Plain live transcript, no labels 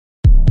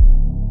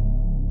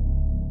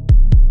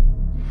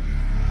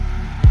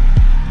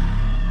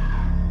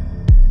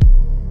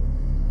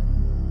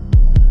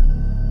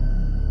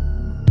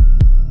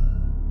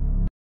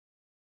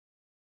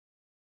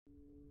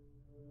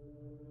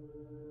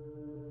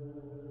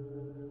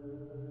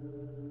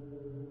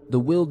The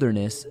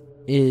wilderness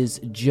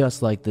is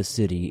just like the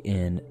city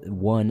in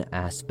one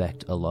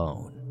aspect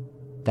alone.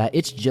 That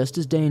it's just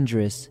as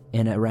dangerous,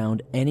 and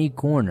around any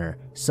corner,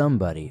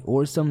 somebody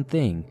or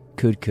something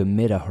could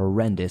commit a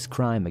horrendous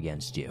crime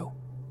against you.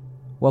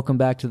 Welcome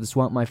back to the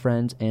Swamp, my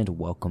friends, and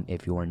welcome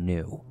if you're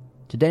new.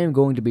 Today I'm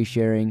going to be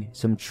sharing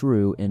some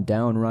true and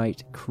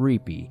downright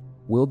creepy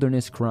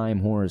wilderness crime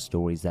horror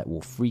stories that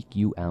will freak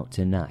you out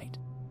tonight.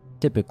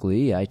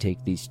 Typically, I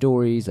take these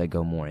stories, I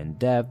go more in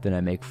depth, and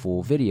I make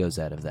full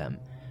videos out of them.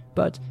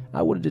 But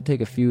I wanted to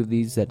take a few of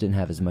these that didn't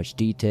have as much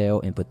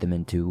detail and put them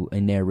into a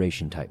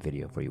narration type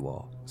video for you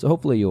all. So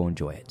hopefully you'll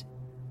enjoy it.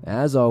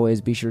 As always,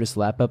 be sure to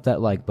slap up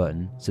that like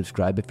button,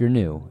 subscribe if you're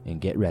new,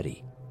 and get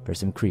ready for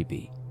some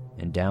creepy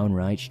and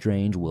downright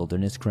strange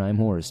wilderness crime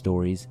horror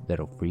stories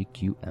that'll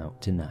freak you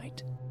out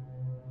tonight.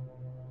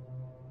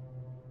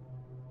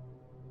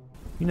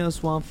 You know,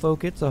 swamp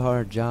folk, it's a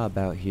hard job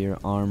out here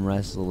arm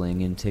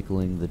wrestling and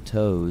tickling the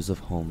toes of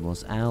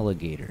homeless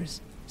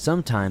alligators.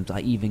 Sometimes I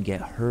even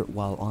get hurt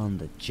while on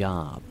the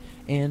job,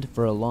 and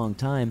for a long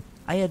time,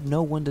 I had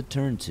no one to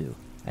turn to.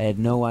 I had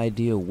no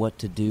idea what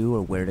to do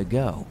or where to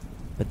go.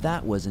 But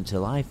that was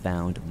until I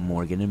found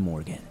Morgan &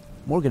 Morgan.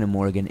 Morgan &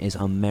 Morgan is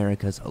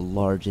America's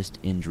largest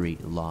injury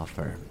law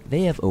firm.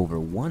 They have over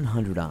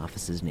 100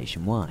 offices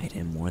nationwide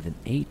and more than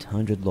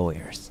 800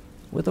 lawyers.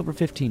 With over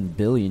 $15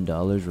 billion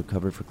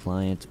recovered for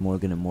clients,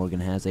 Morgan &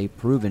 Morgan has a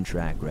proven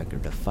track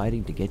record of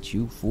fighting to get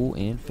you full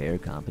and fair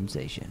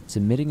compensation.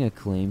 Submitting a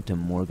claim to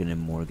Morgan &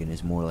 Morgan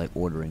is more like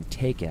ordering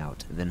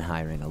takeout than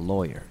hiring a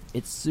lawyer.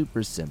 It's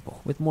super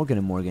simple. With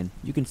Morgan & Morgan,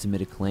 you can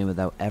submit a claim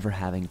without ever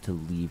having to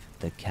leave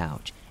the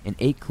couch. In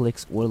 8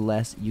 clicks or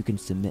less, you can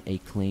submit a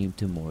claim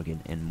to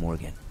Morgan &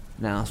 Morgan.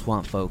 Now,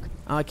 swamp folk,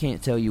 I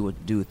can't tell you what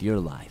to do with your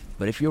life.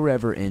 But if you're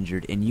ever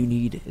injured and you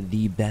need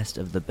the best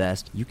of the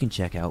best, you can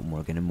check out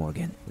Morgan &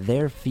 Morgan.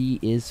 Their fee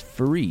is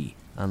free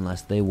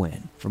unless they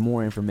win. For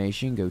more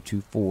information, go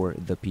to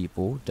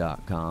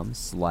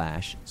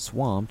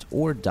forthepeople.com/swamped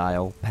or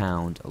dial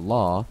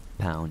 #law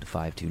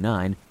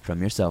 #529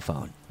 from your cell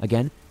phone.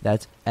 Again,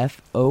 that's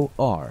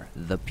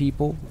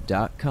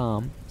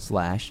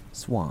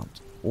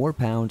forthepeople.com/swamped or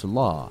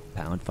 #law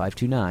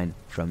 #529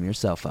 from your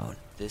cell phone.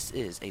 This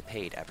is a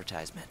paid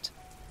advertisement.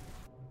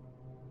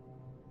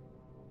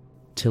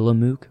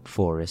 Tillamook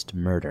Forest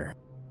Murder.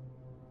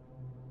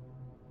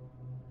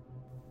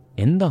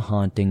 In the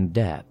haunting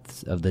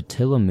depths of the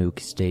Tillamook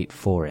State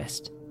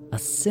Forest, a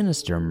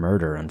sinister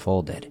murder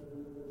unfolded,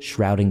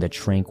 shrouding the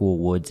tranquil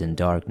woods in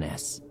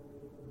darkness.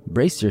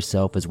 Brace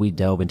yourself as we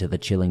delve into the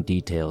chilling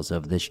details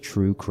of this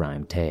true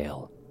crime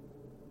tale.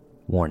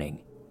 Warning,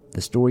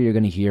 the story you're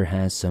going to hear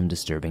has some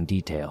disturbing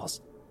details.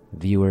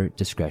 Viewer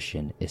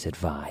discretion is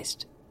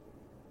advised.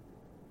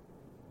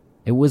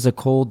 It was a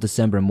cold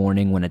December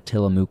morning when a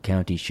Tillamook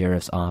County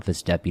Sheriff's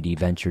Office deputy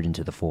ventured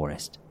into the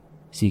forest,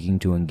 seeking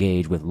to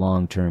engage with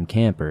long-term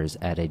campers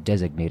at a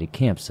designated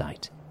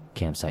campsite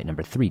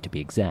number 3 to be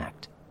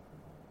exact.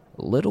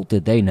 Little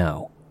did they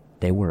know,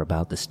 they were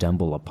about to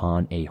stumble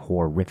upon a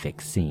horrific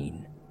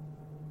scene.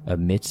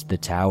 Amidst the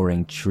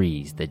towering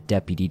trees, the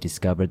deputy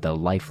discovered the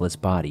lifeless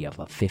body of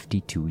a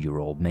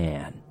 52-year-old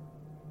man.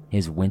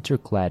 His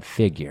winter-clad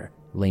figure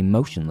lay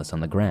motionless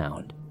on the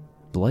ground,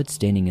 blood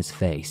staining his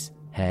face,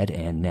 head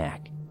and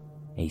neck.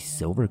 A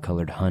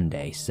silver-colored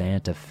Hyundai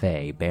Santa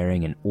Fe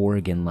bearing an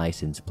Oregon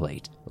license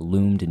plate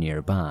loomed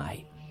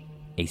nearby,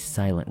 a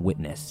silent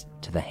witness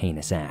to the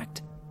heinous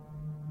act.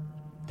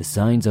 The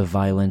signs of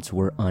violence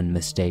were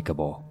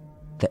unmistakable.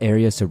 The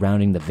area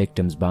surrounding the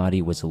victim's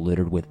body was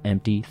littered with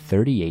empty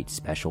 .38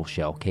 special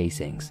shell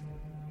casings,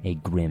 a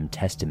grim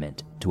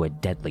testament to a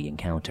deadly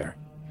encounter.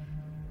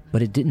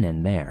 But it didn't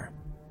end there.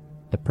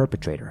 The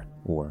perpetrator,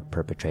 or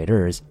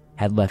perpetrators,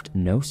 had left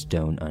no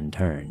stone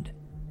unturned.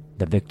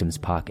 The victim's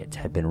pockets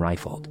had been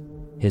rifled,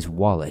 his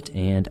wallet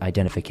and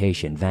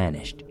identification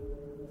vanished.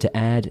 To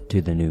add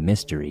to the new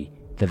mystery,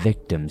 the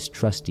victim's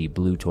trusty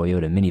blue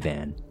Toyota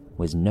minivan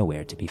was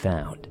nowhere to be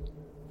found.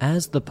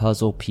 As the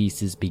puzzle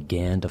pieces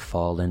began to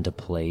fall into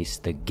place,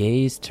 the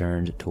gaze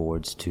turned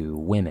towards 2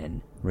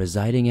 women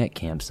residing at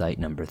campsite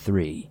number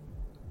 3.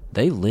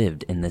 They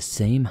lived in the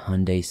same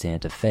Hyundai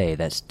Santa Fe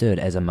that stood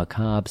as a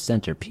macabre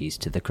centerpiece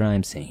to the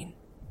crime scene.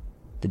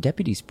 The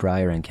deputy's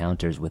prior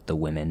encounters with the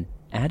women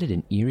added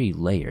an eerie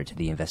layer to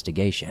the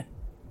investigation.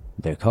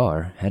 Their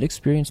car had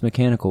experienced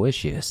mechanical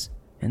issues,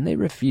 and they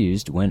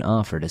refused when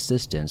offered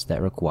assistance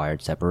that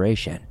required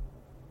separation.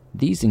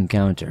 These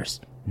encounters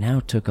now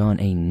took on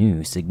a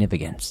new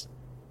significance.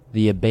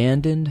 The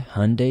abandoned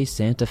Hyundai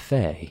Santa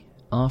Fe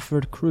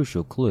offered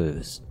crucial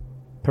clues.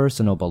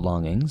 Personal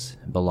belongings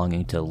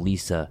belonging to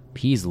Lisa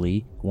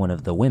Peasley, one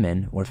of the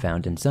women, were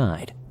found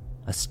inside.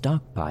 A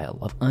stockpile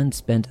of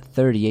unspent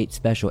 .38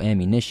 special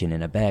ammunition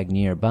in a bag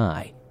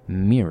nearby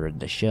mirrored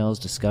the shells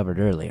discovered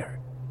earlier.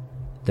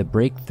 The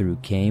breakthrough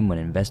came when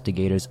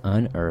investigators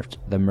unearthed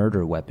the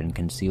murder weapon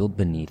concealed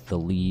beneath the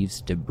leaves,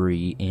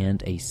 debris,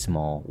 and a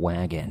small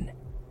wagon.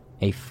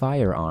 A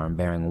firearm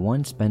bearing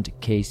one spent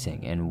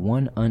casing and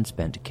one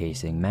unspent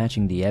casing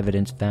matching the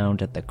evidence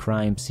found at the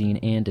crime scene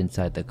and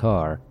inside the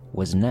car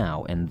was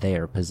now in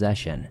their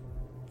possession.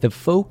 The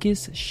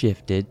focus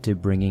shifted to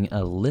bringing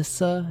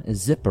Alyssa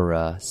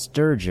Zipporah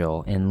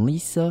Sturgill and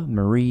Lisa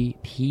Marie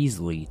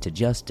Peasley to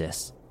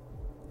justice.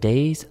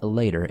 Days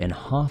later in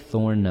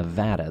Hawthorne,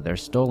 Nevada, their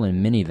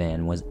stolen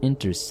minivan was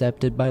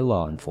intercepted by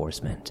law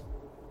enforcement.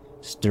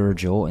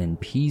 Sturgill and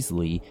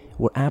Peasley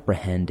were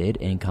apprehended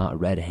and caught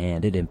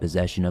red-handed in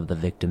possession of the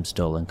victim's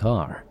stolen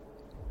car.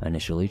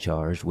 Initially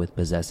charged with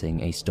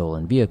possessing a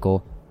stolen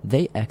vehicle,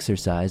 they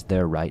exercised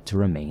their right to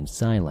remain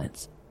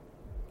silent,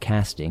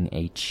 casting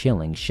a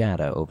chilling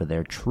shadow over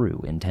their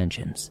true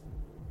intentions.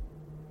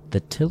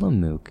 The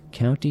Tillamook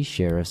County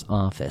Sheriff's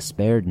Office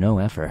spared no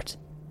effort.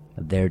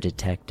 Their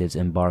detectives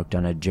embarked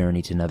on a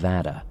journey to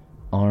Nevada,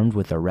 armed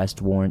with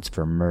arrest warrants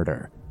for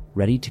murder,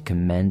 ready to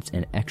commence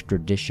an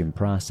extradition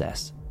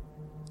process.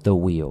 The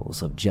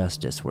wheels of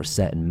justice were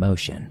set in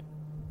motion.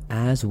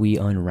 As we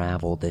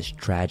unravel this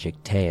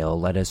tragic tale,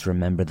 let us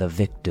remember the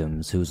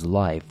victims whose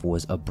life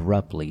was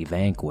abruptly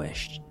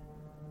vanquished.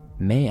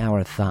 May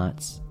our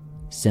thoughts,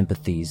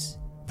 sympathies,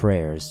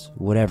 prayers,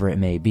 whatever it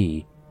may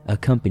be,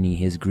 accompany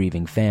his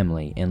grieving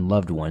family and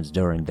loved ones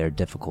during their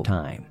difficult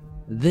time.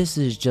 This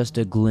is just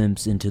a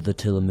glimpse into the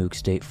Tillamook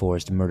State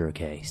Forest murder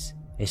case,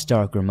 a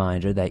stark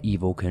reminder that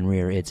evil can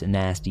rear its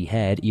nasty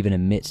head even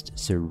amidst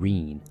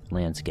serene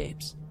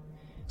landscapes.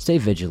 Stay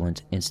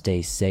vigilant and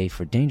stay safe,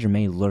 for danger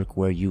may lurk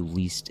where you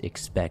least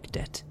expect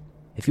it.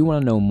 If you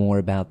want to know more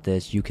about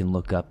this, you can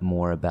look up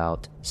more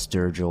about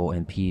Sturgill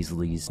and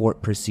Peasley's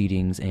court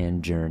proceedings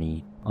and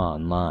journey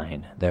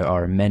online. There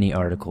are many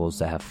articles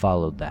that have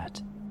followed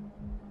that.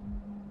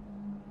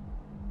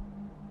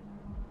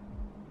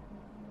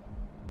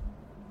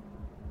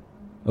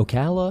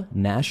 Ocala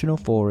National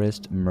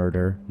Forest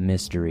Murder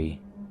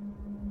Mystery.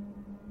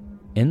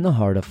 In the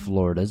heart of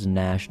Florida's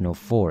National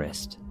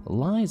Forest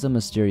lies a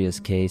mysterious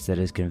case that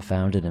has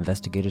confounded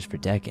investigators for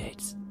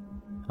decades.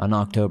 On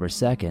October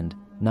 2nd,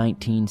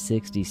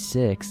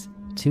 1966,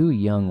 two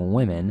young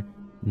women,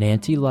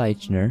 Nancy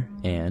Leichner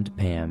and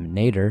Pam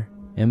Nader,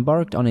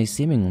 embarked on a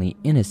seemingly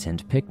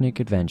innocent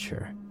picnic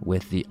adventure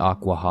with the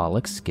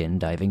Aquaholic skin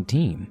diving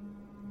team.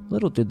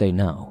 Little did they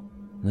know,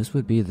 this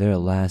would be their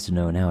last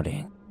known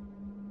outing.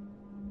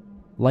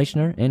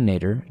 Leichner and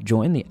Nader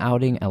joined the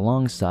outing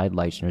alongside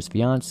Leichner's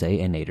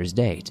fiancée and Nader's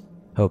date,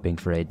 hoping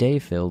for a day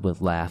filled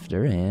with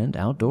laughter and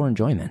outdoor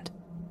enjoyment.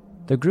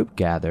 The group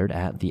gathered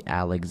at the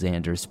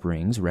Alexander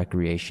Springs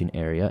Recreation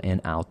Area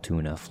in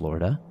Altoona,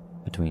 Florida,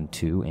 between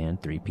 2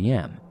 and 3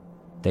 p.m.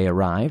 They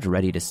arrived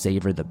ready to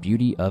savor the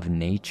beauty of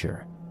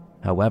nature.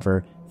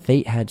 However,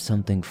 fate had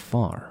something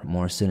far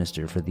more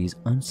sinister for these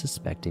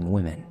unsuspecting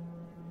women.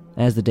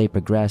 As the day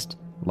progressed,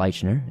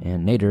 Leichner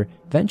and Nader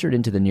ventured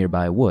into the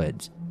nearby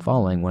woods,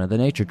 following one of the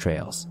nature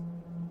trails.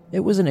 It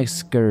was an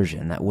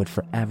excursion that would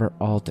forever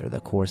alter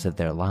the course of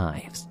their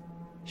lives.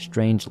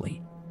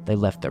 Strangely, they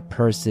left their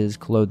purses,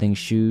 clothing,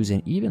 shoes,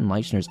 and even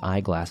Leichner's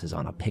eyeglasses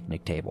on a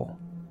picnic table.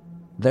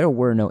 There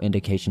were no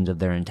indications of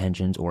their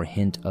intentions or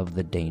hint of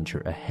the danger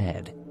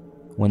ahead.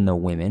 When the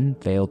women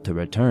failed to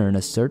return,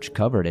 a search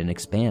covered an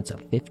expanse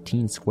of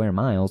 15 square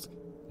miles,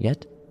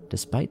 yet,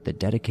 despite the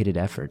dedicated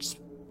efforts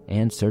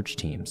and search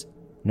teams,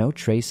 no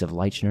trace of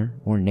Leichner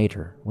or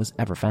Nader was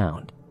ever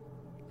found.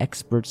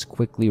 Experts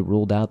quickly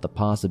ruled out the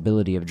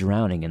possibility of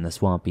drowning in the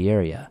swampy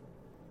area.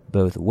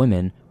 Both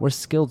women were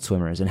skilled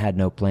swimmers and had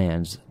no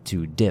plans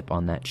to dip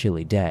on that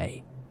chilly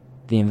day.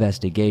 The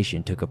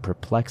investigation took a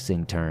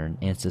perplexing turn,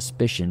 and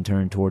suspicion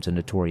turned towards a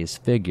notorious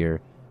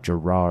figure,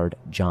 Gerard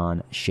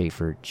John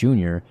Schaefer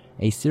Jr.,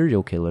 a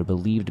serial killer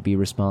believed to be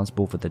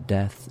responsible for the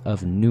deaths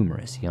of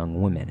numerous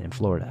young women in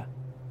Florida.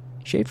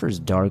 Schaefer's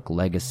dark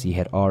legacy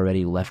had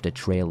already left a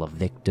trail of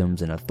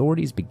victims, and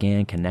authorities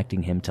began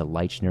connecting him to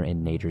Leichner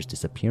and Nader's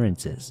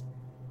disappearances.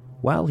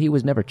 While he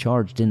was never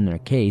charged in their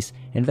case,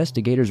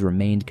 investigators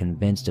remained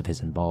convinced of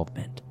his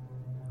involvement.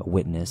 A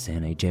witness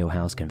and a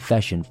jailhouse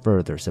confession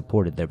further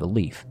supported their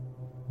belief.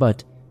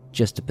 But,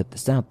 just to put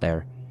this out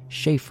there,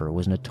 Schaefer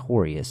was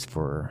notorious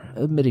for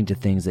admitting to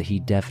things that he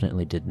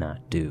definitely did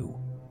not do.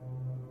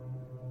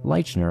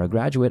 Leichner, a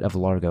graduate of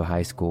Largo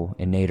High School,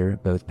 and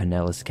Nader, both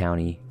Pinellas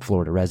County,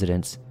 Florida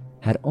residents,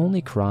 had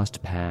only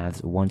crossed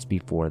paths once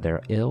before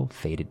their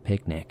ill-fated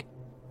picnic.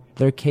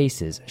 Their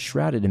cases,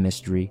 shrouded in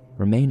mystery,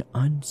 remain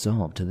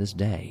unsolved to this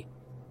day.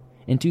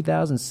 In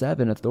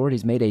 2007,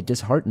 authorities made a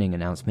disheartening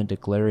announcement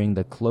declaring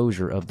the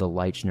closure of the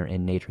Leichner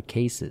and Nader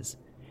cases.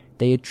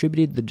 They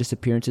attributed the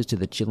disappearances to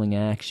the chilling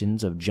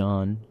actions of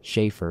John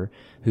Schaefer,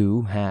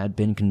 who had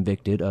been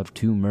convicted of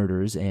 2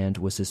 murders and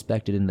was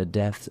suspected in the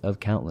deaths of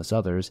countless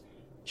others.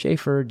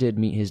 Schaefer did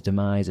meet his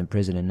demise in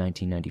prison in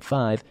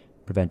 1995,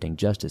 preventing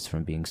justice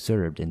from being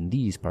served in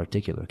these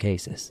particular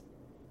cases.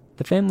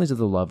 The families of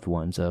the loved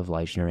ones of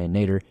Leichner and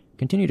Nader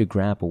continue to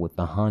grapple with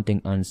the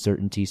haunting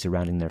uncertainty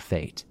surrounding their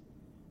fate.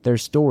 Their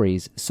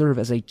stories serve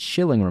as a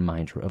chilling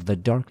reminder of the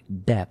dark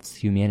depths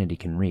humanity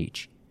can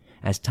reach,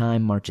 As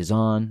time marches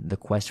on, the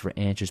quest for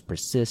answers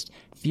persists,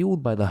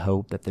 fueled by the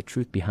hope that the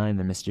truth behind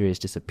the mysterious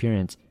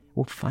disappearance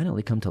will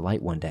finally come to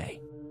light one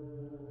day.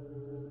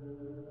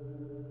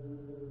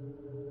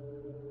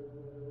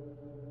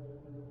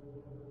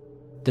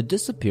 The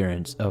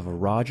disappearance of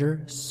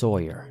Roger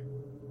Sawyer.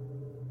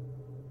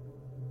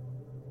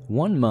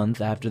 1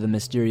 month after the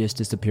mysterious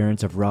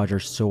disappearance of Roger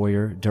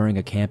Sawyer during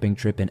a camping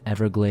trip in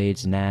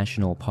Everglades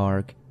National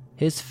Park,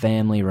 his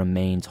family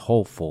remains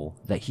hopeful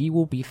that he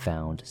will be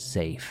found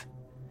safe.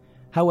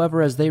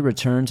 However, as they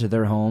return to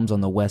their homes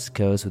on the West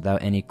Coast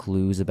without any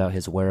clues about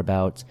his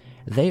whereabouts,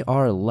 they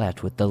are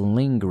left with the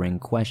lingering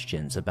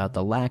questions about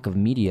the lack of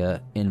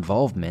media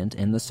involvement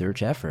in the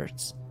search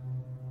efforts.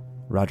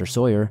 Roger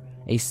Sawyer,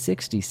 a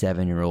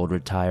 67-year-old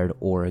retired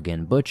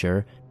Oregon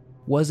butcher,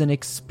 was an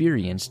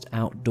experienced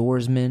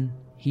outdoorsman.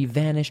 He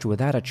vanished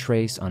without a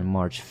trace on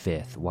March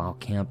 5th while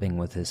camping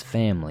with his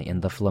family in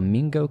the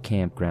Flamingo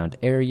Campground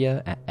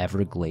area at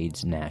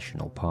Everglades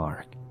National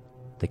Park.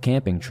 The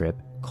camping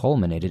trip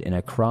culminated in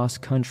a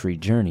cross-country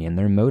journey in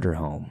their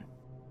motorhome.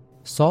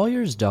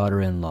 Sawyer's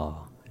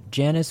daughter-in-law,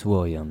 Janice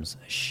Williams,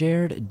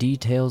 shared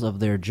details of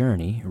their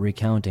journey,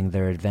 recounting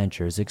their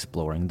adventures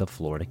exploring the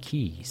Florida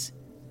Keys.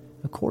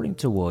 According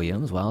to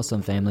Williams, while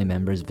some family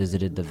members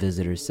visited the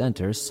visitor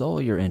center,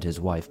 Sawyer and his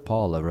wife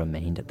Paula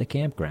remained at the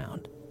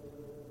campground.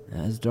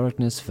 As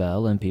darkness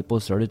fell and people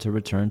started to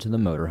return to the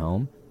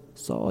motorhome,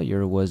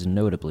 Sawyer was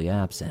notably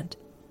absent.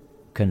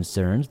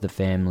 Concerned, the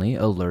family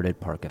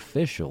alerted park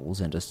officials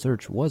and a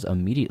search was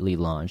immediately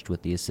launched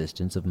with the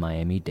assistance of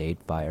Miami-Dade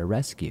Fire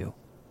Rescue.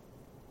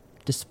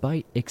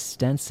 Despite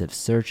extensive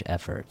search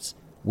efforts,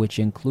 which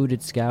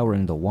included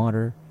scouring the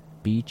water,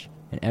 beach,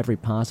 and every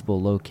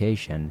possible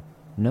location,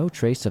 no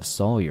trace of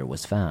Sawyer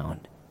was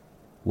found.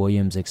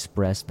 Williams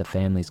expressed the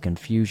family's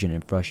confusion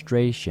and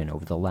frustration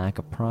over the lack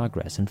of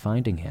progress in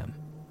finding him.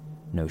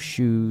 No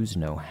shoes,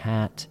 no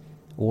hat,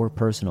 or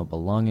personal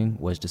belonging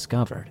was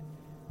discovered,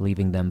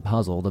 leaving them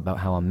puzzled about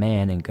how a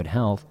man in good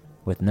health,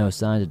 with no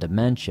signs of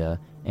dementia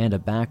and a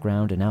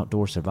background in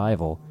outdoor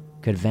survival,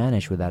 could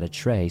vanish without a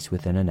trace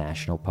within a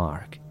national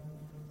park.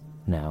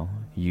 Now,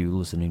 you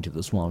listening to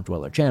the Swamp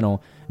Dweller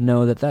channel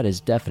know that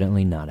is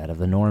definitely not out of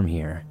the norm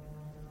here.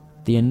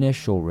 The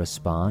initial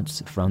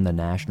response from the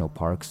National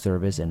Park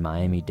Service and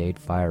Miami-Dade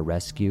Fire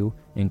Rescue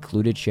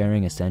included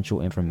sharing essential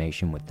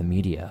information with the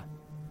media.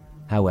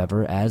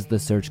 However, as the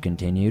search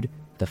continued,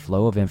 the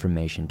flow of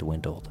information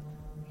dwindled.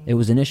 It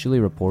was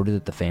initially reported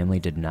that the family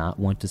did not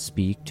want to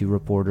speak to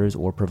reporters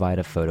or provide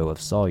a photo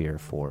of Sawyer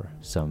for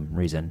some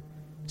reason.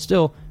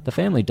 Still, the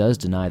family does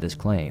deny this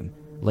claim,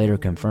 later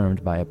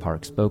confirmed by a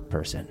park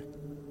spokesperson.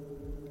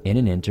 In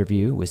an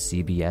interview with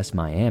CBS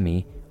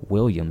Miami,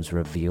 Williams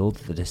revealed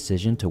the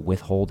decision to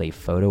withhold a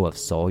photo of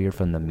Sawyer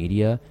from the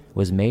media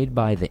was made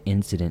by the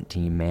incident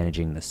team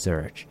managing the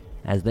search,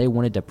 as they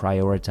wanted to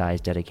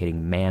prioritize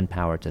dedicating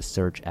manpower to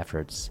search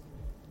efforts.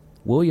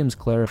 Williams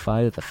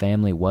clarified that the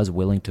family was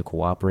willing to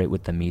cooperate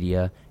with the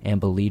media and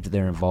believed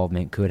their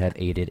involvement could have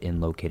aided in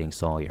locating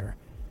Sawyer.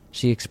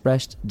 She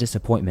expressed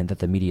disappointment that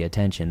the media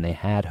attention they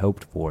had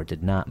hoped for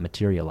did not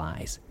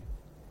materialize.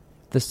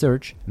 The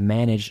search,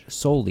 managed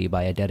solely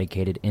by a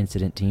dedicated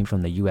incident team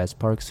from the U.S.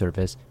 Park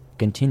Service,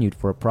 continued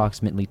for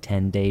approximately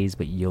 10 days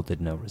but yielded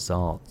no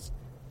results.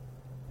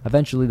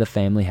 Eventually, the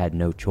family had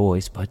no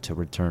choice but to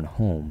return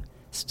home,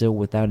 still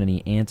without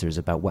any answers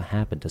about what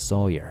happened to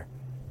Sawyer.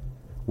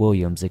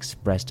 Williams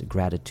expressed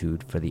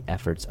gratitude for the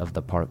efforts of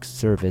the Park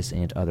Service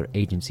and other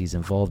agencies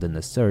involved in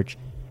the search,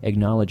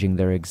 acknowledging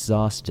their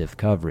exhaustive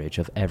coverage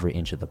of every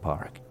inch of the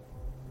park.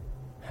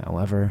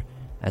 However,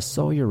 as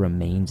Sawyer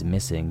remains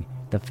missing,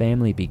 the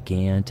family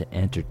began to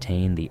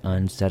entertain the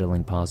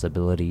unsettling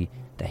possibility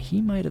that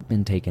he might have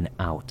been taken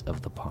out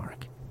of the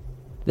park.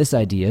 This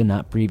idea,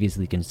 not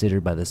previously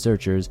considered by the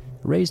searchers,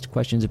 raised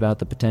questions about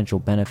the potential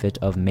benefit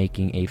of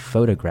making a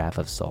photograph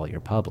of Sawyer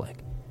public.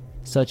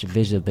 Such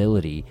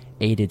visibility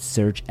aided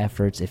search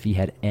efforts if he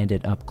had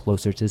ended up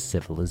closer to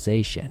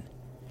civilization.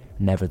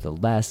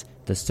 Nevertheless,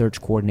 the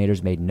search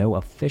coordinators made no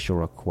official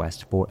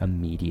request for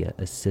immediate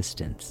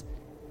assistance.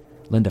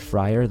 Linda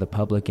Fryer, the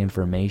public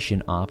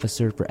information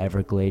officer for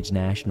Everglades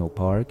National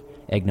Park,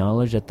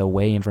 acknowledged that the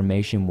way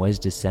information was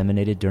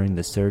disseminated during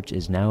the search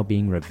is now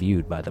being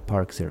reviewed by the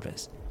Park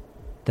Service.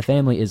 The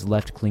family is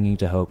left clinging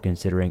to hope,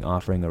 considering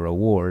offering a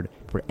reward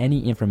for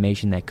any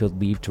information that could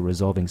lead to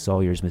resolving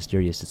Sawyer's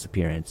mysterious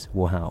disappearance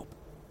will help.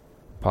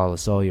 Paula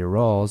Sawyer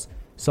Rawls,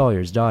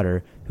 Sawyer's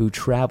daughter, who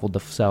traveled to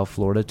South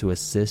Florida to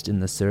assist in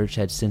the search,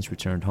 had since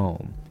returned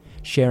home,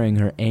 sharing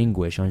her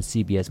anguish on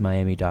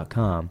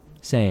CBSMiami.com,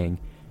 saying,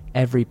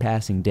 "Every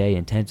passing day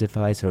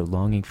intensifies her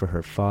longing for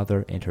her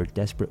father and her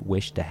desperate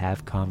wish to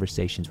have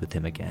conversations with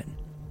him again.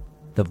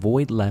 The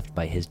void left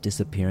by his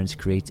disappearance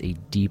creates a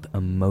deep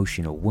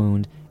emotional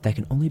wound that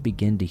can only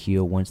begin to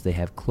heal once they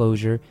have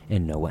closure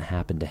and know what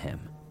happened to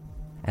him."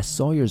 As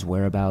Sawyer's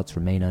whereabouts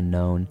remain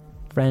unknown,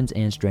 friends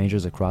and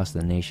strangers across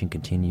the nation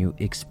continue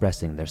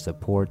expressing their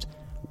support,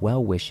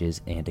 well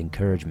wishes, and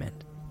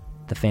encouragement.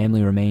 The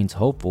family remains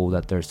hopeful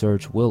that their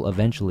search will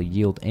eventually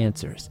yield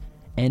answers,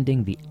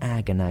 ending the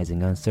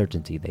agonizing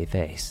uncertainty they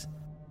face.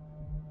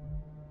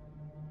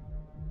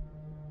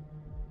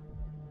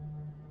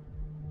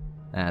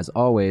 As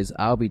always,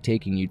 I'll be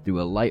taking you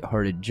through a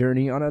lighthearted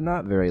journey on a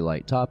not very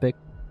light topic,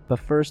 but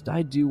first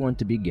I do want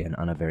to begin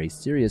on a very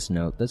serious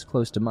note that's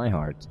close to my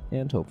heart,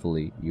 and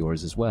hopefully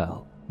yours as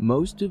well.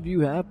 Most of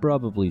you have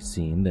probably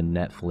seen the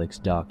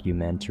Netflix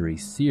documentary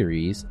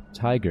series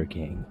Tiger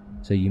King,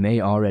 so you may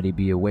already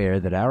be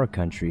aware that our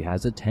country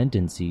has a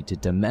tendency to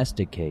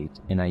domesticate,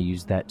 and I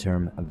use that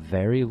term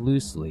very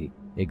loosely,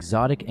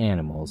 exotic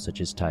animals such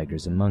as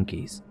tigers and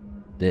monkeys.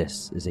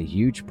 This is a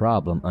huge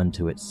problem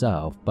unto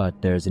itself,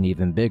 but there's an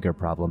even bigger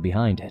problem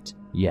behind it.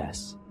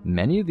 Yes,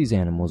 many of these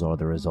animals are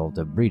the result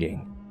of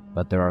breeding,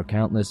 but there are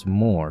countless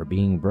more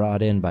being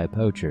brought in by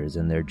poachers,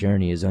 and their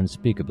journey is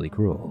unspeakably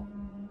cruel.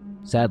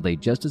 Sadly,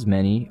 just as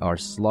many are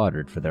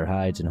slaughtered for their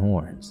hides and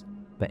horns.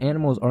 But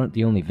animals aren't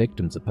the only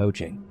victims of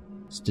poaching.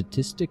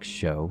 Statistics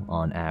show,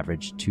 on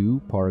average,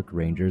 2 park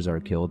rangers are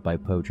killed by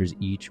poachers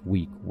each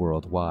week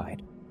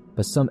worldwide,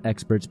 but some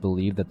experts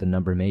believe that the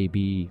number may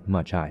be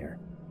much higher.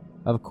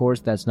 Of course,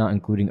 that's not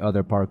including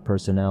other park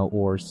personnel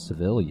or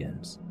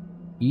civilians.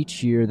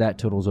 Each year, that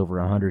totals over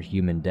 100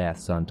 human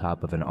deaths on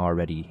top of an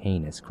already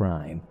heinous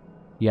crime.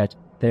 Yet,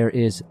 there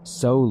is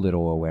so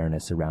little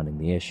awareness surrounding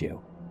the issue.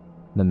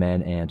 The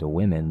men and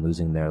women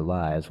losing their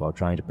lives while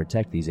trying to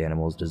protect these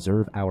animals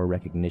deserve our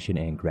recognition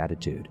and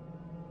gratitude.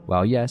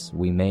 While yes,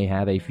 we may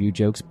have a few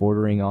jokes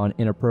bordering on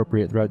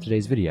inappropriate throughout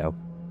today's video,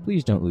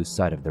 please don't lose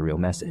sight of the real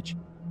message.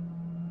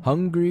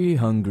 Hungry,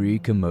 hungry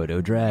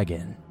Komodo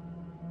dragon.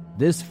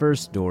 This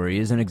first story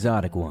is an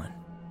exotic one.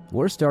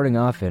 We're starting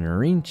off in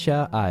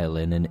Rinca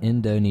Island in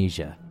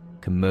Indonesia,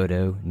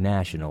 Komodo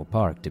National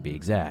Park to be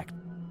exact.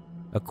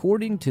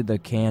 According to the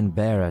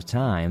Canberra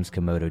Times,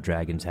 Komodo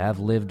dragons have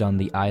lived on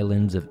the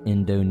islands of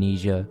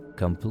Indonesia,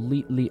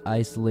 completely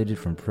isolated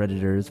from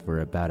predators for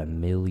about 1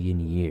 million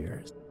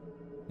years.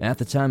 At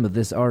the time of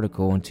this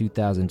article in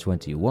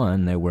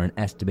 2021, there were an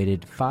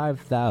estimated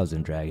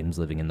 5,000 dragons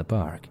living in the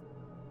park.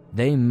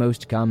 They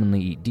most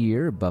commonly eat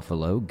deer,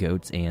 buffalo,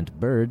 goats, and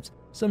birds.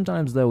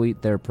 Sometimes they'll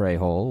eat their prey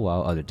whole,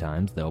 while other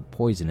times they'll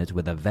poison it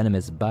with a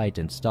venomous bite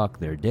and stalk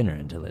their dinner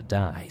until it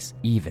dies,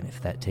 even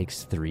if that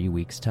takes 3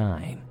 weeks'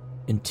 time.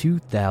 In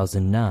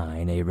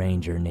 2009, a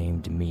ranger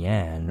named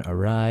Mian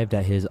arrived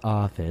at his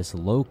office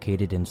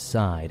located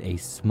inside a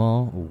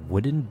small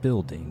wooden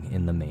building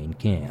in the main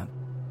camp.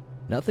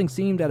 Nothing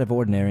seemed out of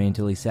ordinary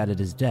until he sat at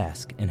his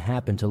desk and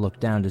happened to look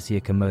down to see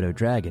a Komodo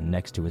dragon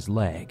next to his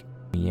leg.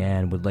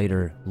 Mian would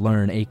later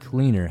learn a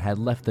cleaner had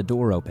left the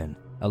door open,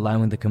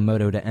 allowing the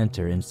Komodo to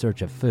enter in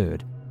search of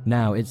food.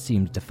 Now it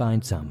seemed to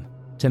find some.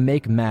 To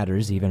make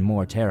matters even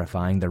more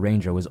terrifying, the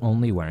ranger was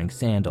only wearing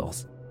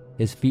sandals.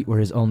 His feet were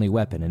his only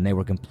weapon, and they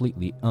were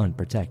completely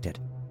unprotected.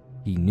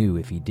 He knew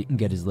if he didn't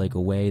get his leg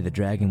away, the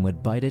dragon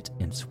would bite it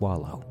and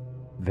swallow.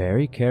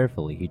 Very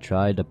carefully, he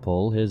tried to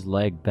pull his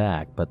leg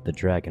back, but the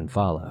dragon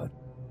followed,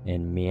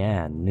 and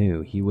Mian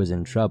knew he was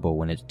in trouble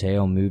when its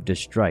tail moved to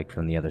strike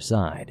from the other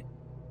side.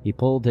 He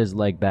pulled his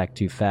leg back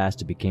too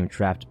fast and became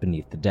trapped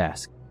beneath the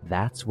desk.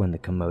 That's when the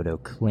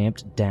Komodo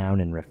clamped down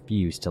and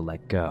refused to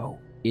let go.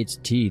 Its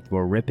teeth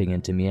were ripping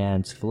into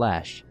Mian's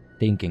flesh.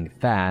 Thinking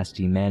fast,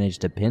 he managed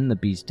to pin the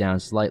beast down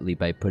slightly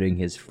by putting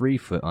his free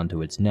foot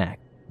onto its neck.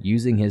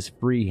 Using his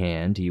free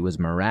hand, he was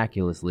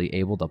miraculously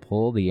able to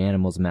pull the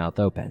animal's mouth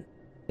open,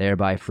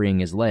 thereby freeing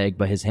his leg,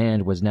 but his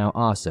hand was now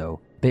also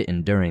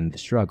bitten during the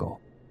struggle.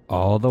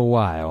 All the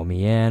while,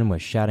 Mian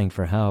was shouting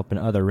for help and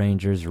other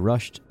rangers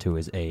rushed to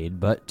his aid,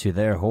 but to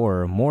their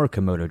horror, more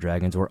Komodo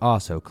dragons were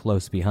also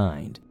close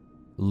behind.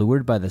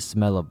 Lured by the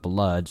smell of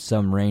blood,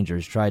 some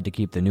rangers tried to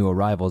keep the new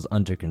arrivals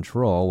under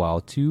control,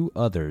 while 2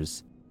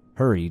 others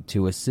hurried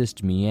to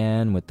assist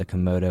Mian with the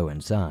Komodo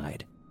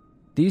inside.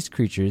 These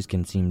creatures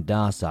can seem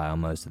docile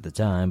most of the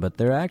time, but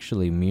they're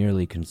actually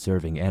merely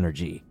conserving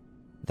energy.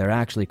 They're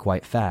actually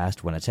quite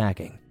fast when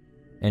attacking.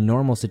 In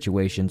normal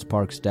situations,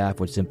 park staff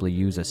would simply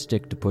use a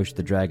stick to push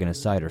the dragon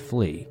aside or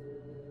flee.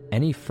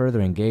 Any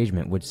further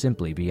engagement would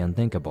simply be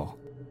unthinkable.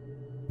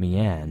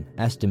 Mian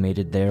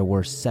estimated there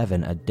were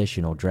 7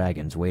 additional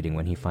dragons waiting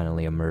when he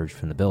finally emerged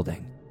from the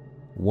building.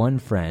 One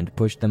friend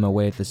pushed them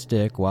away with a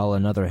stick while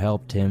another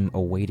helped him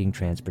awaiting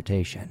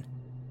transportation.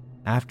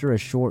 After a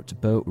short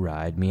boat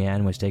ride,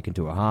 Mian was taken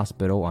to a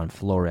hospital on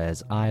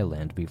Flores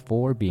Island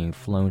before being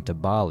flown to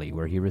Bali,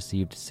 where he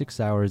received 6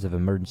 hours of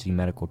emergency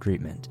medical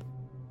treatment.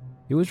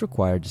 He was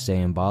required to stay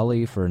in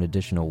Bali for an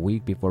additional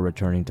week before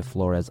returning to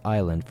Flores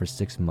Island for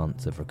 6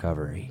 months of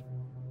recovery.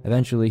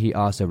 Eventually, he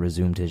also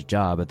resumed his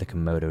job at the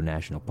Komodo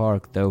National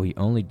Park, though he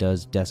only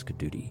does desk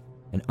duty,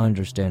 an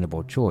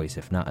understandable choice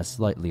if not a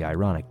slightly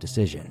ironic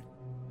decision.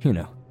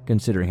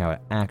 Considering how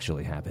it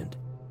actually happened.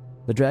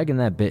 The dragon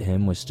that bit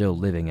him was still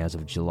living as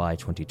of July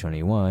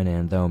 2021,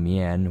 and though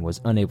Mian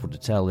was unable to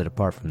tell it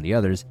apart from the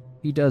others,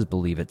 he does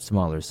believe its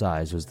smaller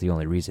size was the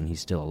only reason he's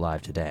still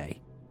alive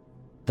today.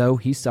 Though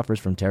he suffers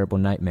from terrible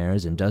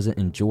nightmares and doesn't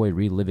enjoy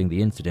reliving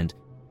the incident,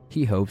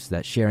 he hopes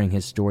that sharing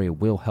his story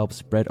will help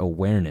spread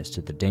awareness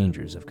to the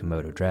dangers of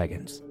Komodo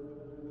dragons.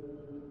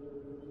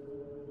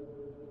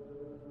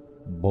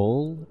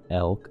 Bull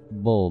Elk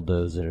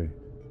Bulldozer.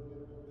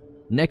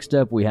 Next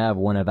up, we have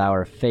one of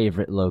our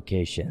favorite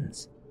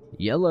locations,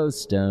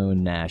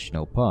 Yellowstone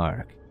National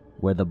Park,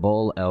 where the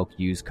bull elk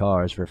use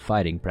cars for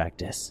fighting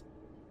practice.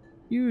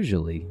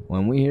 Usually,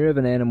 when we hear of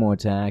an animal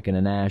attack in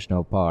a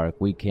national park,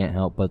 we can't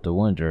help but to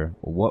wonder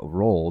what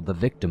role the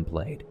victim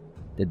played.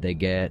 Did they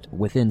get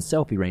within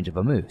selfie range of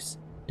a moose?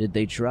 Did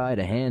they try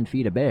to hand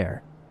feed a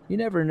bear? You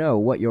never know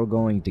what you're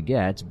going to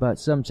get, but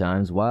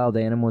sometimes wild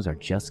animals are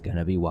just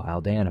gonna be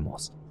wild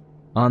animals.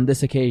 On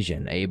this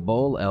occasion, a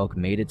bull elk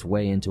made its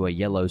way into a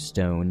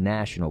Yellowstone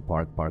National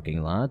Park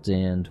parking lot,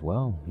 and,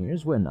 well,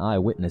 here's what an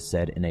eyewitness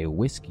said in a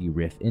Whiskey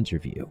Riff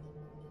interview.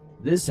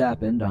 This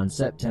happened on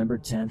September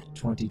 10th,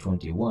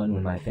 2021,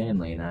 when my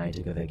family and I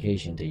took a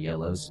vacation to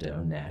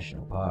Yellowstone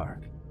National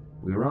Park.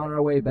 We were on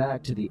our way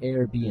back to the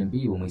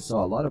Airbnb when we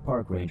saw a lot of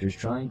park rangers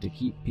trying to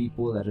keep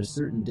people at a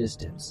certain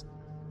distance.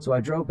 So I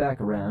drove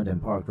back around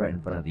and parked right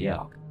in front of the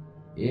elk.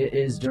 It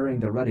is during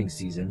the rutting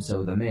season,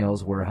 so the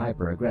males were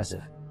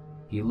hyper-aggressive.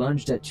 He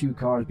lunged at 2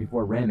 cars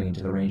before ramming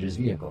into the ranger's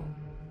vehicle.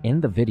 In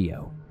the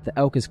video, the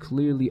elk is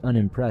clearly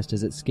unimpressed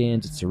as it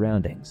scans its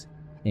surroundings,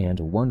 and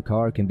 1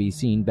 car can be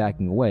seen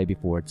backing away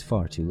before it's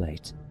far too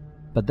late.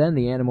 But then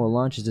the animal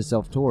launches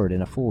itself toward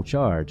in a full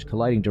charge,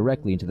 colliding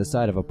directly into the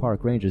side of a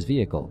park ranger's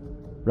vehicle.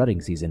 Rutting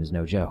season is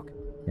no joke,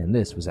 and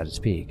this was at its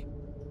peak.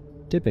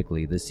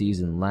 Typically, the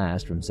season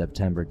lasts from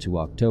September to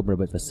October,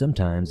 but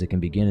sometimes it can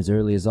begin as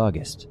early as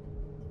August.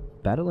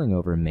 Battling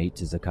over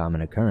mates is a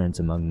common occurrence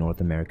among North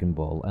American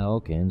bull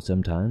elk, and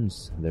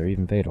sometimes they're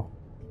even fatal.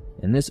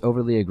 In this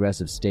overly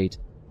aggressive state,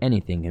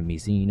 anything can be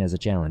seen as a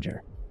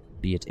challenger,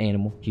 be it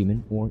animal,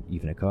 human, or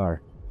even a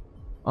car.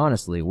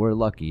 Honestly, we're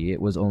lucky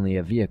it was only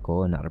a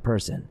vehicle and not a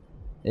person.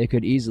 It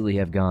could easily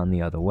have gone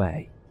the other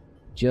way.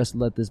 Just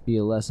let this be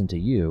a lesson to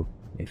you.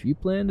 If you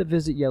plan to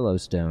visit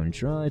Yellowstone,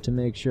 try to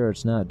make sure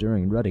it's not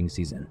during rutting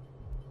season.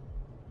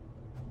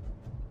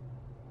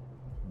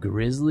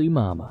 Grizzly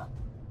Mama.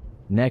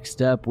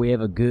 Next up, we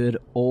have a good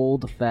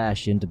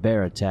old-fashioned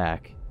bear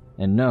attack.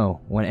 And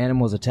no, when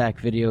animals attack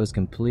video is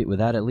complete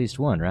without at least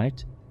one,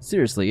 right?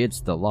 Seriously,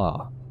 it's the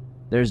law.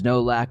 There's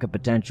no lack of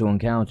potential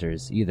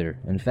encounters, either.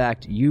 In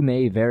fact, you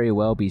may very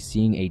well be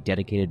seeing a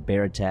dedicated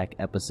bear attack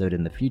episode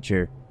in the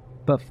future,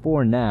 but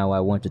for now, I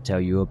want to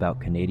tell you about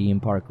Canadian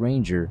Park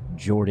Ranger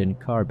Jordan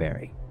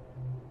Carberry.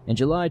 In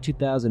July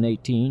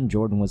 2018,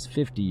 Jordan was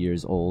 50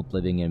 years old,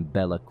 living in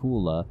Bella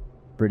Coola,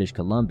 British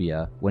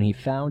Columbia, when he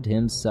found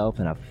himself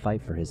in a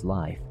fight for his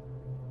life.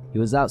 He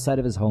was outside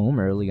of his home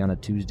early on a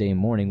Tuesday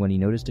morning when he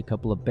noticed a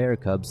couple of bear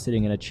cubs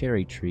sitting in a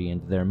cherry tree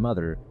and their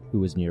mother, who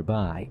was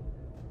nearby.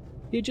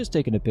 He had just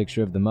taken a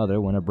picture of the mother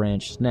when a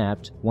branch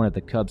snapped, one of the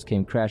cubs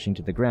came crashing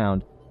to the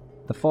ground.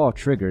 The fall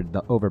triggered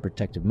the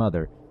overprotective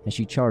mother, and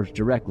she charged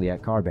directly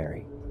at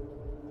Carberry.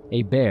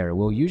 A bear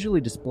will usually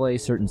display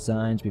certain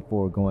signs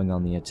before going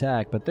on the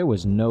attack, but there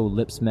was no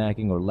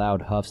lip-smacking or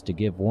loud huffs to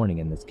give warning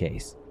in this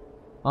case.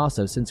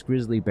 Also, since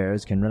grizzly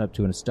bears can run up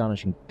to an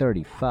astonishing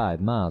 35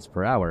 miles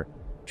per hour,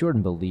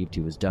 Jordan believed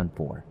he was done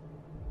for.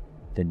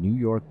 The New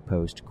York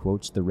Post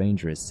quotes the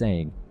ranger as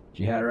saying,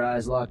 "She had her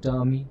eyes locked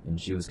on me, and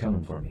she was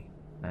coming for me.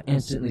 I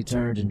instantly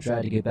turned and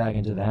tried to get back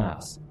into the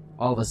house.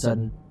 All of a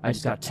sudden, I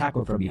just got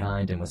tackled from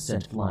behind and was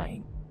sent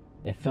flying.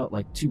 It felt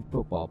like 2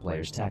 football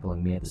players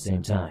tackling me at the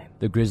same time."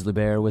 The grizzly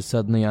bear was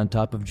suddenly on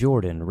top of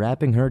Jordan,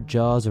 wrapping her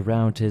jaws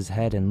around his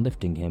head and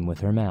lifting him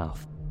with her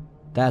mouth.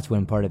 That's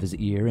when part of his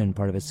ear and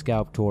part of his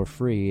scalp tore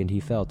free and he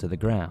fell to the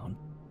ground.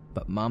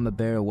 But Mama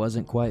Bear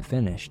wasn't quite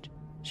finished.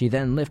 She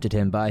then lifted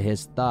him by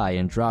his thigh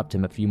and dropped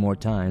him a few more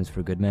times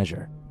for good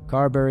measure.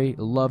 Carberry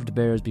loved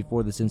bears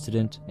before this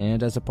incident,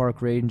 and as a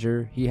park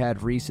ranger, he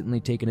had recently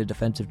taken a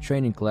defensive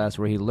training class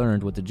where he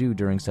learned what to do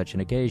during such an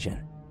occasion.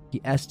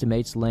 He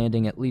estimates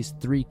landing at least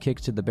 3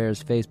 kicks to the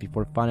bear's face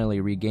before finally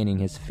regaining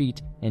his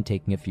feet and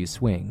taking a few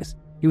swings.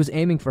 He was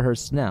aiming for her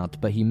snout,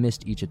 but he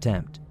missed each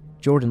attempt.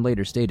 Jordan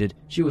later stated,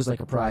 "She was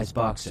like a prize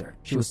boxer.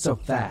 She was so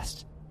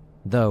fast."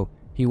 Though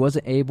he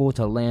wasn't able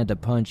to land a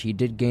punch, he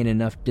did gain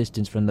enough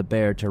distance from the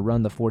bear to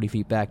run the 40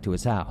 feet back to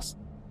his house.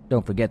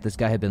 Don't forget, this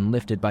guy had been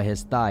lifted by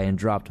his thigh and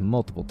dropped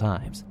multiple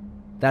times.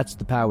 That's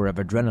the power of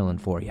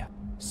adrenaline for you.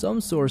 Some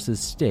sources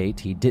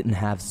state he didn't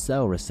have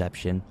cell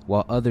reception,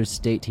 while others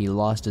state he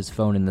lost his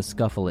phone in the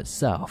scuffle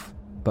itself.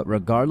 But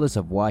regardless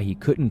of why he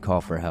couldn't call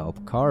for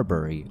help,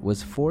 Carberry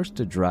was forced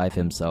to drive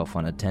himself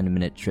on a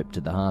 10-minute trip to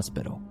the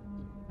hospital.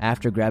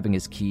 After grabbing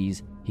his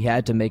keys, he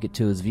had to make it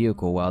to his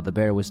vehicle while the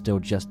bear was still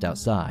just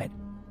outside.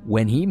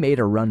 When he made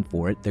a run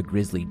for it, the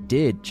grizzly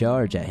did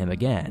charge at him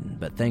again,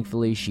 but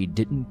thankfully she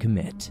didn't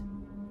commit.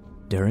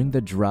 During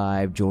the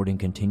drive, Jordan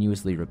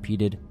continuously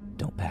repeated,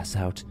 "Don't pass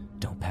out,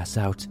 don't pass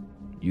out."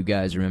 You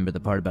guys remember the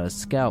part about his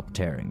scalp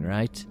tearing,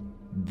 right?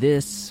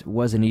 This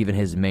wasn't even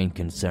his main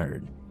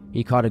concern.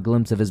 He caught a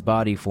glimpse of his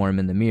body form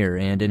in the mirror,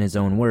 and in his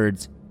own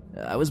words,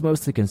 "I was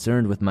mostly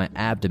concerned with my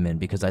abdomen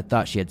because I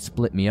thought she had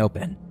split me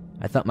open.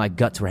 I thought my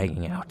guts were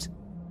hanging out."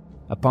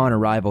 Upon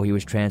arrival, he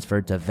was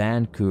transferred to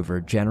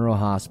Vancouver General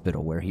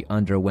Hospital, where he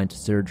underwent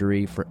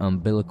surgery for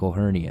umbilical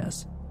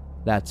hernias.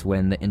 That's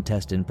when the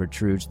intestine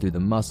protrudes through the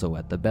muscle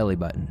at the belly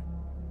button.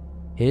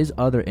 His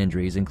other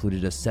injuries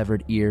included a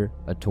severed ear,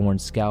 a torn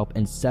scalp,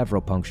 and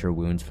several puncture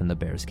wounds from the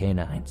bear's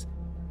canines.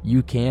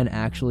 You can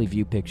actually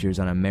view pictures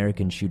on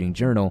American Shooting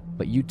Journal,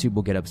 but YouTube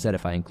will get upset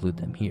if I include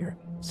them here.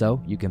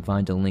 So you can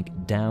find a link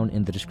down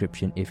in the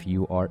description if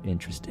you are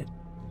interested.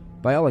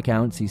 By all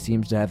accounts, he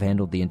seems to have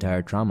handled the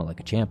entire trauma like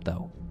a champ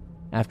though.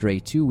 After a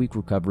 2-week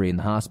recovery in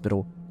the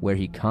hospital, where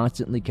he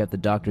constantly kept the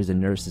doctors and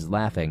nurses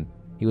laughing,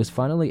 he was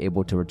finally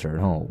able to return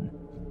home.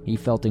 He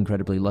felt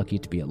incredibly lucky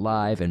to be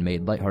alive and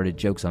made lighthearted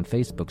jokes on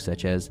Facebook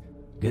such as,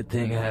 "Good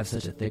thing I have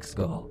such a thick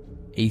skull."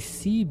 A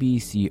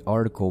CBC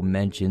article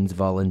mentions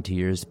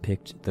volunteers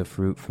picked the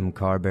fruit from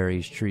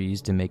Carberry's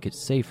trees to make it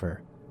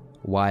safer.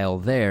 While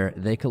there,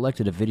 they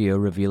collected a video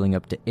revealing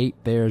up to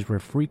 8 bears were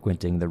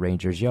frequenting the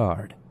ranger's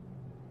yard.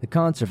 The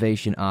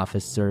Conservation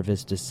Office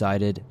Service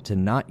decided to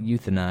not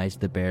euthanize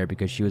the bear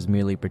because she was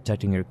merely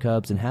protecting her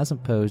cubs and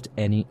hasn't posed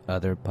any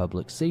other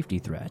public safety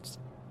threats.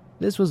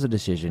 This was a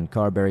decision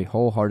Carberry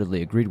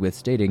wholeheartedly agreed with,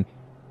 stating,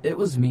 "It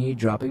was me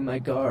dropping my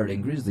guard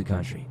in grizzly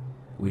country,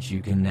 which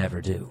you can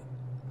never do.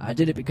 I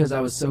did it because I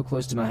was so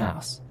close to my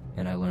house,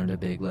 and I learned a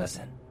big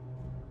lesson."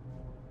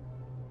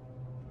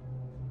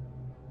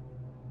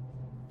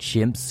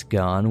 Chimps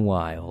Gone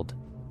Wild.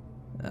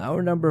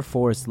 Our number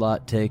 4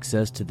 slot takes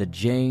us to the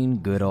Jane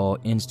Goodall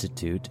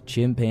Institute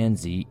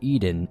Chimpanzee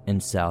Eden in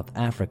South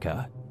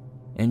Africa.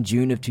 In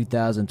June of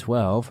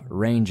 2012,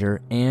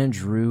 Ranger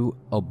Andrew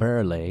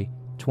Oberle,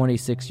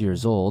 26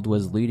 years old,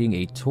 was leading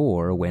a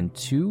tour when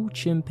 2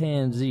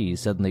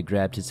 chimpanzees suddenly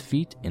grabbed his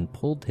feet and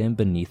pulled him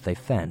beneath a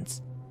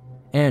fence.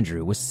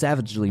 Andrew was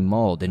savagely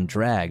mauled and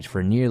dragged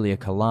for nearly a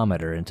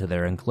kilometer into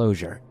their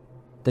enclosure.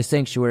 The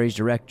sanctuary's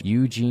director,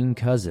 Eugene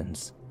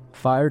Cousins,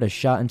 fired a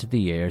shot into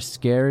the air,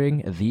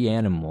 scaring the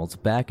animals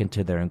back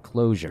into their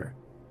enclosure.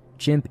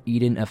 Chimp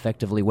Eden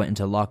effectively went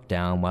into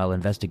lockdown while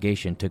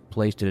investigation took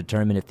place to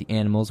determine if the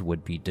animals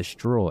would be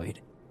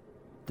destroyed.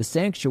 The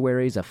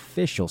sanctuary's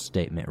official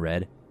statement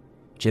read,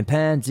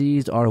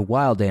 "Chimpanzees are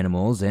wild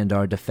animals and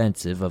are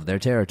defensive of their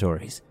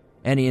territories.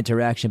 Any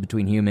interaction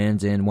between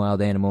humans and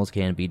wild animals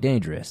can be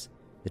dangerous.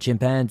 The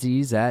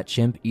chimpanzees at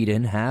Chimp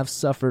Eden have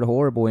suffered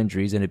horrible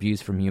injuries and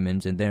abuse from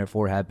humans and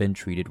therefore have been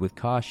treated with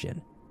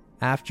caution."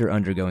 After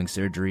undergoing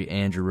surgery,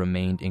 Andrew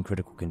remained in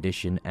critical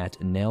condition at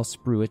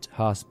Nelspruit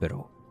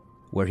Hospital,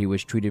 where he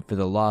was treated for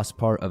the lost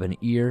part of an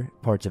ear,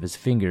 parts of his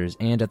fingers,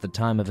 and at the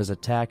time of his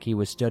attack he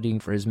was studying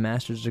for his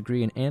master's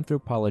degree in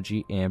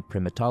anthropology and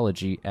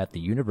primatology at the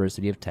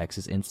University of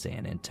Texas in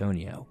San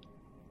Antonio.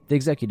 The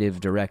executive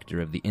director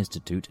of the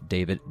institute,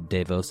 David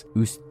Davos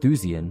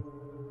Oosthuizen,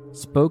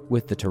 spoke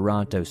with the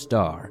Toronto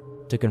Star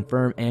to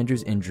confirm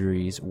Andrew's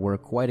injuries were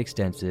quite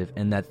extensive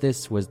and that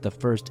this was the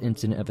first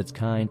incident of its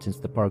kind since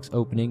the park's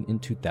opening in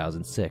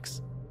 2006.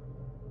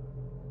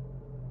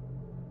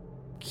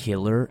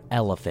 Killer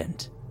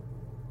Elephant.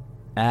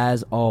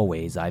 As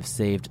always, I've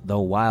saved the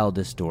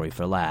wildest story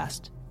for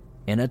last.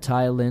 In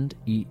an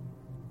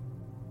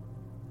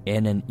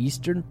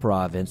eastern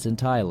province in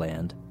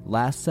Thailand,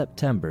 last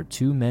September,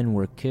 2 men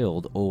were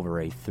killed over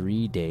a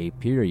 3-day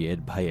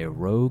period by a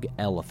rogue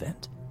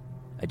elephant.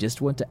 I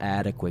just want to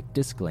add a quick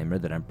disclaimer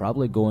that I'm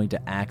probably going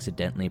to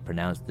accidentally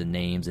pronounce the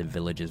names and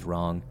villages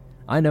wrong.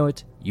 I know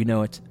it, you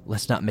know it,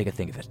 let's not make a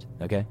thing of it,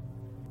 okay?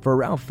 For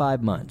around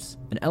 5 months,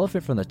 an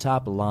elephant from the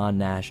Top Lan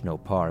National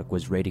Park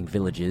was raiding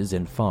villages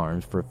and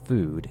farms for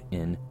food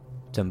in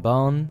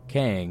Tambon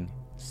Kang,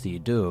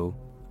 Si-do.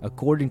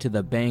 According to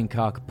the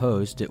Bangkok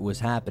Post, it was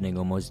happening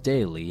almost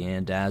daily,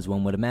 and as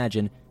one would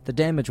imagine, the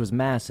damage was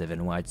massive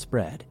and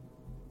widespread.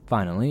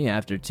 Finally,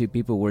 after 2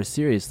 people were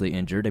seriously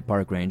injured, a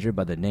park ranger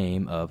by the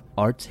name of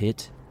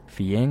Arthit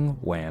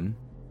Phiengwam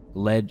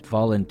led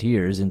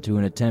volunteers into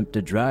an attempt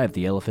to drive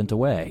the elephant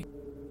away.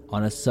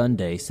 On a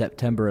Sunday,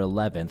 September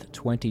 11th,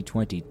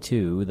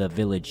 2022, the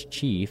village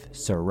chief,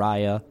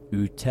 Soraya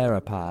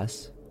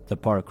Uttarapas, the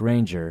park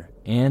ranger,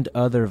 and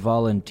other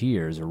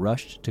volunteers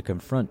rushed to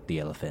confront the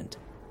elephant.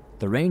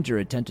 The ranger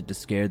attempted to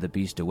scare the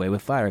beast away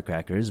with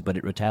firecrackers, but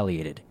it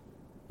retaliated,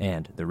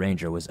 and the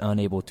ranger was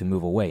unable to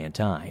move away in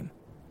time.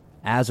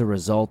 As a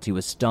result, he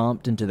was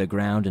stomped into the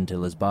ground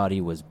until his body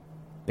was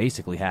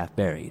basically half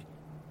buried,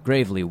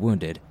 gravely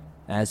wounded,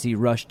 as he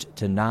rushed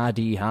to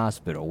Nadi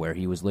Hospital where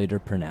he was later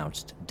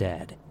pronounced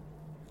dead.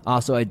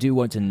 Also, I do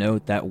want to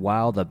note that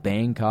while the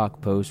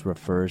Bangkok Post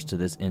refers to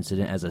this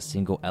incident as a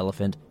single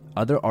elephant,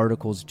 other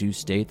articles do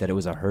state that it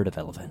was a herd of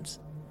elephants.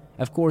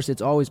 Of course,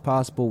 it's always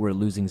possible we're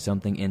losing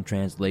something in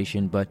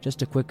translation, but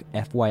just a quick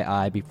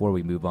FYI before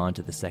we move on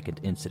to the second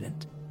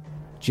incident.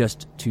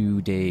 Just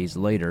 2 days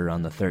later,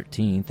 on the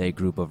 13th, a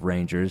group of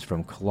rangers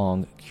from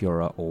Klong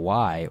Kura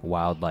Oi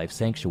Wildlife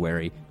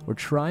Sanctuary were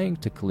trying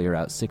to clear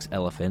out 6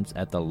 elephants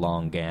at the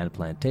Longan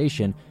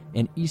Plantation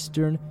in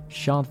eastern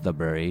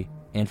Shanthaburi,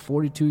 and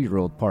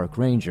 42-year-old park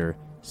ranger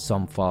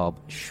Somphab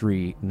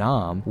Shri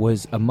Nam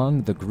was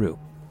among the group.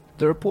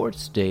 The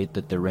reports state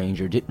that the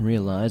ranger didn't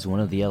realize one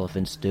of the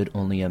elephants stood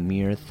only a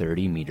mere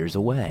 30 meters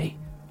away.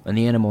 When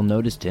the animal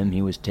noticed him,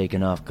 he was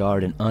taken off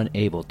guard and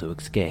unable to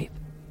escape.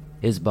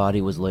 His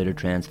body was later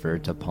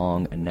transferred to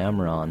Pong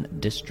Namron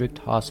District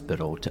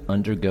Hospital to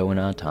undergo an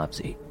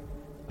autopsy.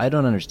 I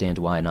don't understand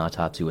why an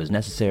autopsy was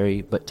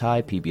necessary, but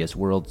Thai PBS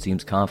World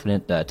seems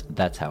confident that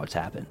that's how it's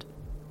happened.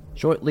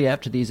 Shortly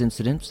after these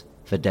incidents,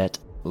 Phadet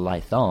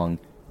Laithong,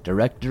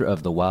 director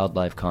of the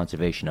Wildlife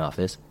Conservation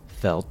Office,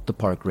 felt the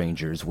park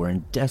rangers were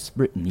in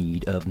desperate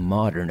need of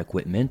modern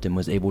equipment and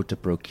was able to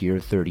procure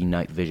 30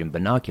 night vision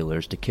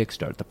binoculars to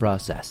kickstart the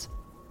process.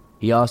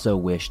 He also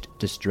wished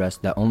to stress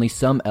that only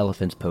some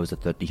elephants pose a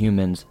threat to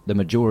humans, the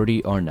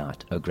majority are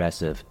not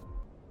aggressive.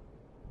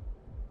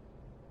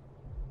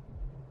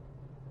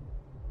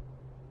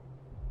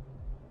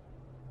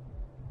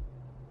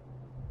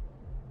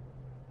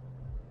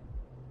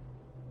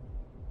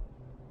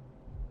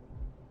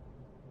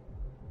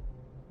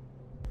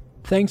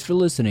 Thanks for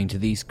listening to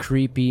these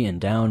creepy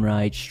and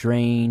downright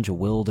strange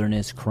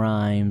wilderness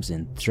crimes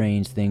and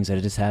strange things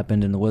that just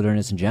happened in the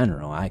wilderness in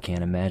general. I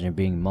can't imagine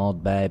being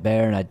mauled by a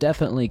bear, and I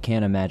definitely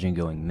can't imagine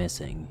going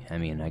missing. I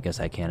mean, I guess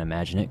I can't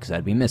imagine it because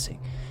I'd be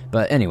missing.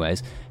 But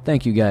anyways,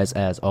 thank you guys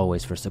as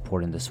always for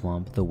supporting the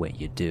swamp the way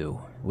you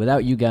do.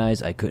 Without you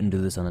guys, I couldn't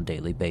do this on a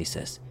daily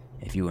basis.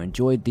 If you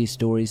enjoyed these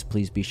stories,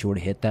 please be sure to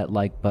hit that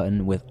like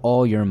button with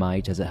all your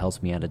might as it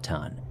helps me out a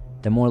ton.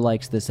 The more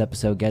likes this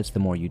episode gets, the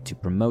more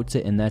YouTube promotes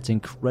it, and that's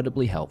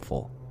incredibly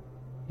helpful.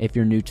 If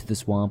you're new to the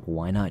swamp,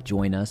 why not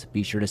join us?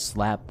 Be sure to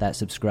slap that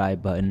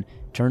subscribe button,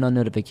 turn on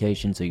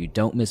notifications so you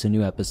don't miss a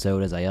new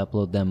episode as I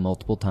upload them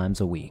multiple times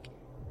a week.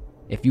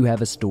 If you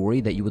have a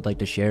story that you would like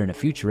to share in a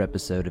future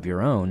episode of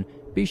your own,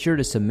 be sure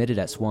to submit it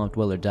at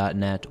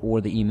swampdweller.net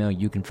or the email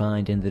you can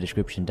find in the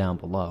description down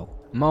below.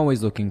 I'm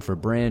always looking for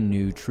brand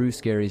new, true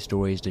scary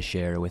stories to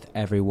share with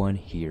everyone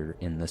here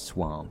in the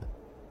swamp.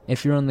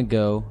 If you're on the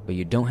go, but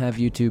you don't have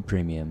YouTube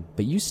Premium,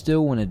 but you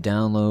still want to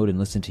download and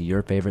listen to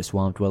your favorite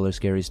Swamp Dweller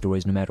scary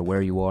stories no matter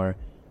where you are,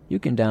 you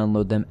can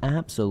download them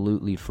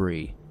absolutely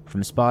free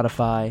from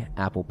Spotify,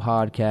 Apple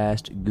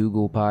Podcast,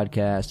 Google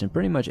Podcast, and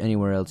pretty much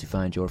anywhere else you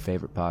find your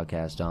favorite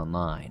podcast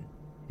online.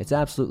 It's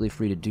absolutely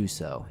free to do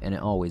so, and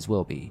it always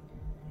will be.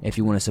 If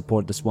you want to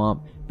support the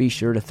swamp, be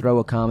sure to throw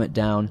a comment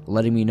down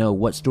letting me know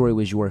what story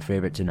was your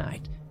favorite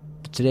tonight.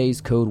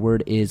 Today's code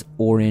word is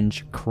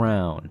Orange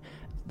Crown.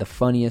 The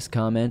funniest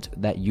comment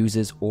that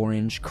uses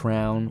Orange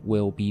Crown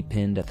will be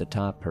pinned at the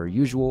top per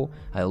usual.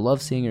 I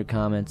love seeing your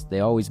comments.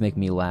 They always make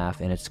me laugh,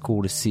 and it's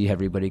cool to see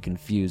everybody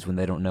confused when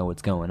they don't know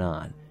what's going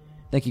on.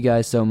 Thank you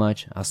guys so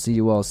much. I'll see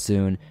you all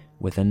soon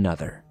with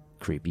another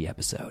creepy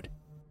episode.